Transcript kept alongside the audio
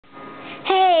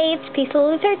Hey, it's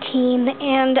Peaceful13,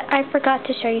 and I forgot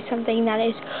to show you something that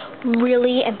is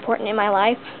really important in my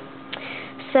life.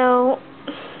 So,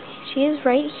 she is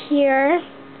right here.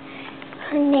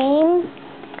 Her name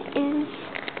is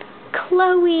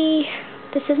Chloe.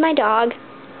 This is my dog.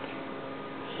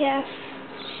 Yes,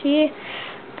 she's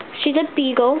a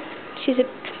beagle. She's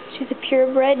a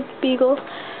purebred beagle,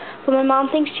 but my mom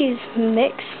thinks she's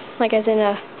mixed, like as in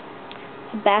a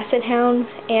basset hound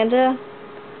and a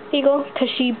beagle, because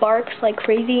she barks like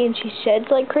crazy and she sheds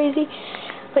like crazy.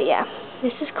 But yeah,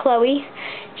 this is Chloe.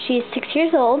 She's 6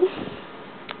 years old,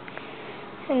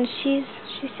 and she's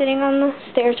sitting on the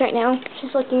stairs right now.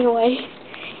 She's looking away,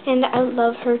 and I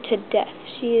love her to death.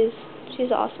 She's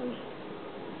awesome.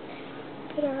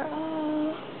 Look at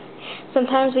her.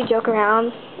 Sometimes we joke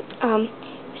around,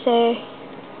 say,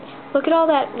 look at all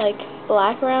that like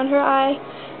black around her eye.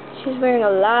 She's wearing a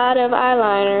lot of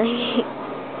eyeliner.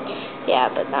 Yeah,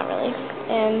 but not really.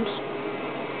 And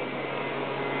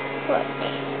look,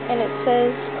 and it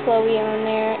says Chloe on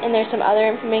there, and there's some other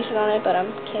information on it, but I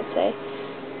can't say.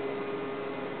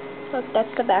 Look, that's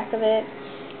the back of it.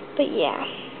 But yeah,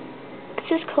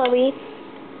 this is Chloe.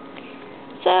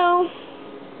 So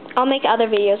I'll make other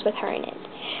videos with her in it.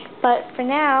 But for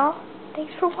now,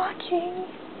 thanks for watching.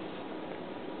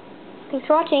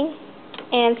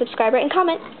 And subscribe, rate, and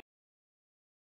comment.